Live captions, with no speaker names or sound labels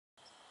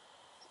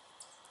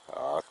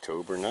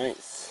October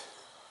 9th,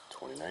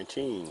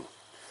 2019.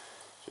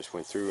 Just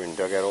went through and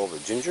dug out all the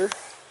ginger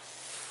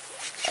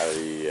out of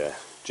the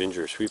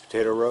ginger sweet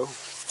potato row.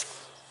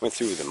 Went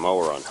through with the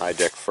mower on high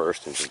deck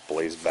first and just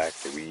blazed back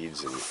the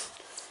weeds and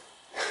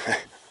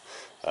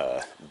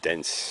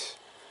dense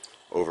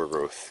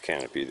overgrowth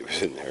canopy that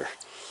was in there.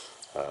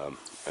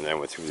 And then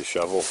went through the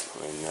shovel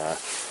and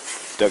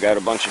dug out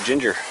a bunch of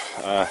ginger.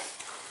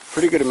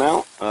 Pretty good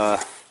amount.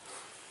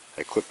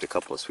 I clipped a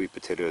couple of sweet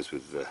potatoes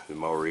with the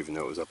mower even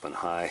though it was up on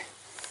high.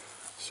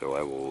 So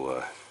I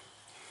will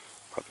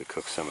probably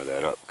cook some of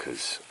that up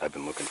because I've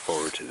been looking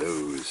forward to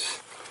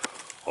those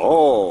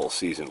all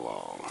season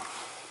long.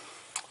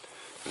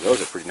 And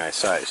those are pretty nice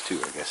size too,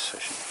 I guess I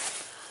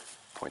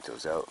should point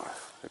those out.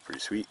 They're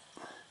pretty sweet.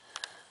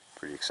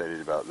 Pretty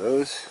excited about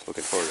those.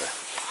 Looking forward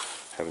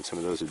to having some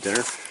of those at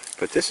dinner.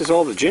 But this is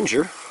all the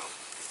ginger.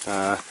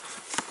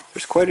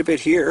 There's quite a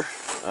bit here.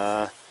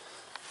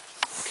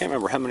 I can't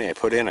remember how many I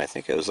put in. I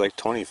think it was like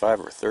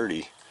 25 or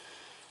 30.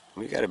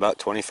 We got about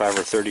 25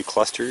 or 30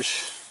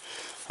 clusters.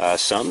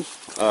 Some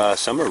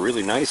are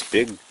really nice,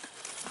 big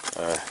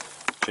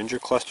ginger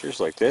clusters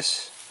like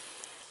this.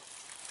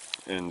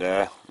 And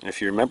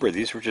if you remember,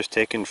 these were just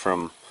taken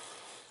from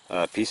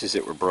pieces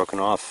that were broken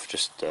off,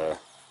 just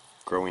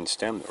growing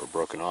stem that were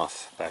broken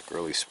off back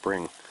early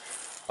spring.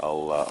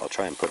 I'll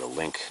try and put a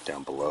link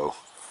down below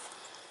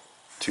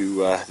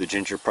to the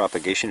ginger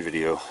propagation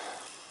video.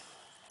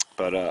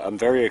 But I'm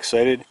very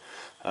excited.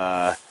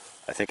 I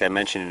think I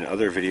mentioned in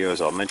other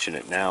videos, I'll mention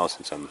it now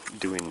since I'm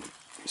doing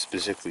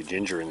specifically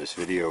ginger in this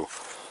video.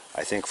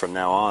 I think from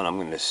now on I'm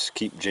going to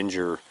keep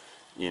ginger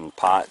in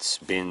pots,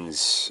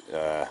 bins,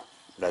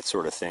 that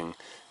sort of thing.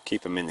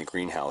 Keep them in the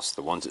greenhouse.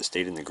 The ones that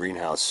stayed in the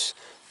greenhouse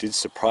did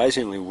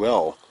surprisingly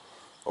well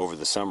over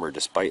the summer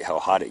despite how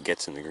hot it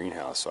gets in the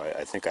greenhouse. So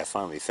I think I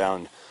finally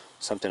found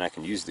something I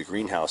can use the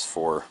greenhouse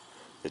for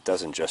that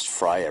doesn't just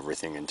fry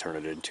everything and turn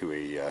it into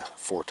a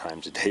 4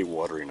 times a day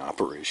watering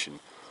operation.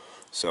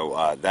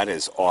 So that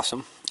is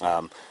awesome.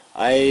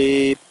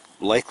 I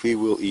likely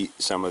will eat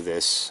some of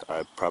this.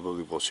 I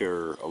probably will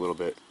share a little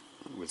bit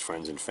with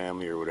friends and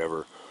family or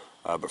whatever.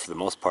 But for the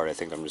most part, I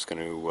think I'm just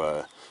going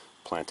to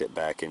plant it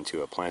back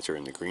into a planter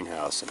in the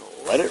greenhouse and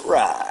let it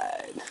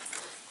ride.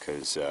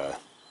 Because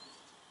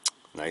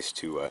nice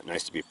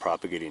to be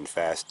propagating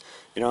fast.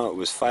 You know, it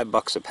was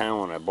 $5 a pound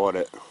when I bought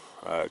it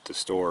at the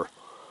store.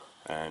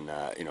 And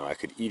you know, I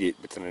could eat it,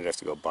 but then I'd have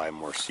to go buy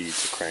more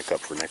seeds to crank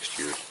up for next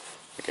year.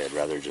 Like, I'd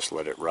rather just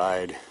let it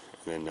ride.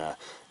 And then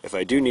if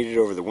I do need it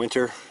over the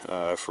winter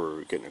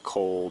for getting a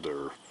cold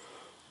or,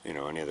 you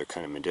know, any other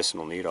kind of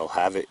medicinal need, I'll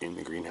have it in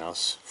the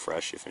greenhouse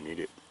fresh if I need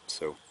it.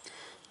 So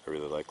I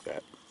really like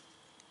that.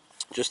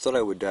 Just thought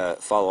I would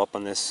follow up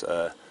on this.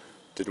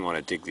 Didn't want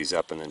to dig these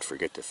up and then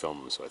forget to film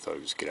them, so I thought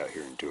I'd just get out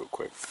here and do it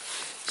quick.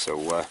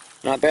 So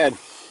not bad.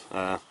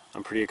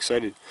 I'm pretty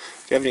excited.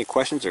 If you have any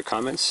questions or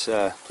comments,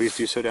 please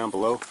do so down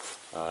below.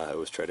 I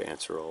always try to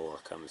answer all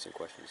comments and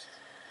questions.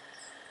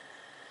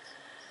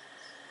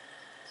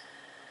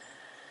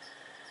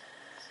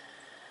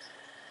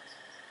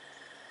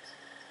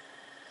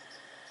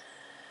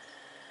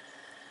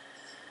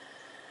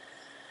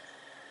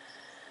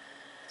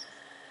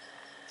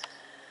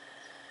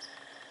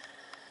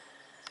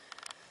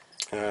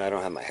 I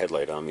don't have my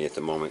headlight on me at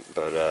the moment,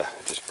 but I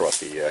just brought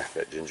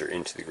that ginger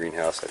into the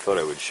greenhouse. I thought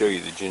I would show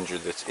you the ginger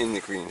that's in the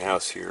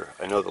greenhouse here.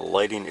 I know the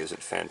lighting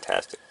isn't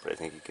fantastic, but I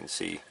think you can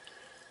see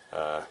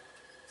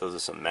those are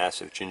some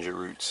massive ginger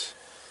roots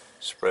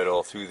spread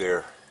all through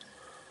there.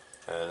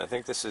 And I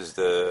think this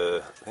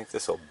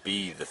will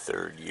be the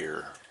 3rd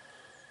year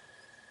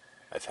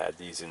I've had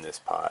these in this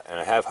pot. And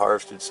I have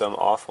harvested some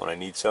off when I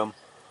need some,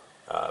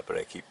 but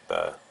I keep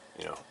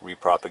you know,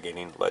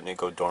 repropagating, letting it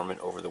go dormant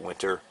over the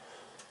winter,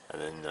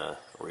 and then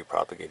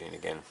repropagating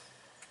again.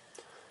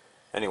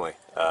 Anyway,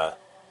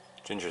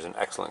 ginger is an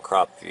excellent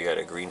crop if you got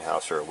a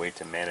greenhouse or a way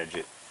to manage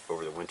it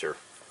over the winter.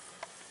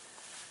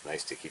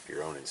 Nice to keep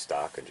your own in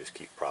stock and just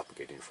keep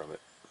propagating from it.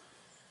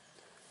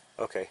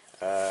 Okay,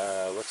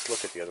 let's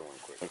look at the other one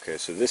quick. Okay,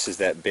 so this is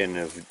that bin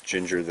of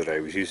ginger that I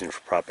was using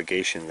for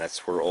propagation.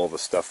 That's where all the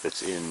stuff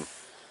that's in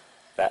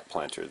that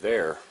planter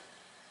there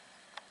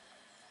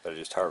that I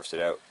just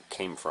harvested out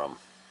came from.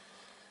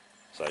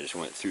 So I just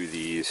went through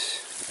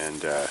these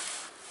and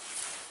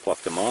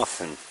plucked them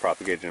off and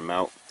propagated them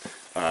out.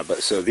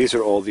 But so these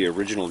are all the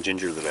original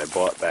ginger that I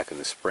bought back in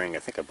the spring. I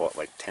think I bought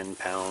like 10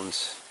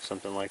 pounds,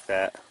 something like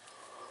that.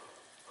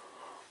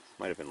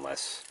 Might have been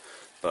less.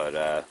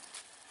 But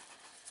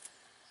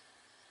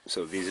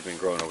so these have been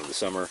growing over the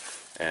summer,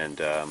 and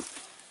I'm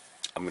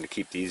going to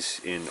keep these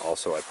in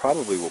also. I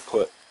probably will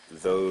put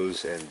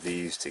those and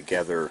these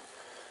together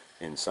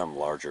in some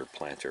larger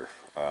planter.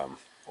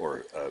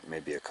 Or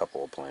maybe a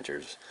couple of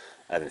planters.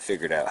 I haven't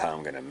figured out how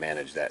I'm going to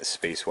manage that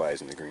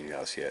space-wise in the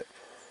greenhouse yet.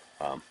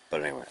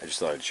 But anyway, I just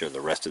thought I'd show the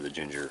rest of the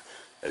ginger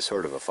as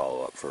sort of a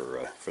follow-up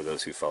for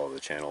those who follow the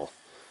channel.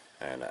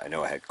 And I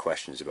know I had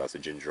questions about the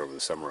ginger over the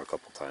summer a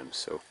couple times,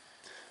 so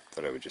I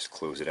thought I would just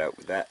close it out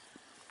with that.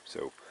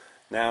 So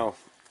now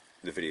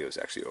the video is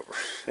actually over.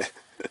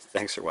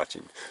 Thanks for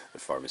watching the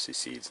Pharmacy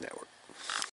Seeds Network.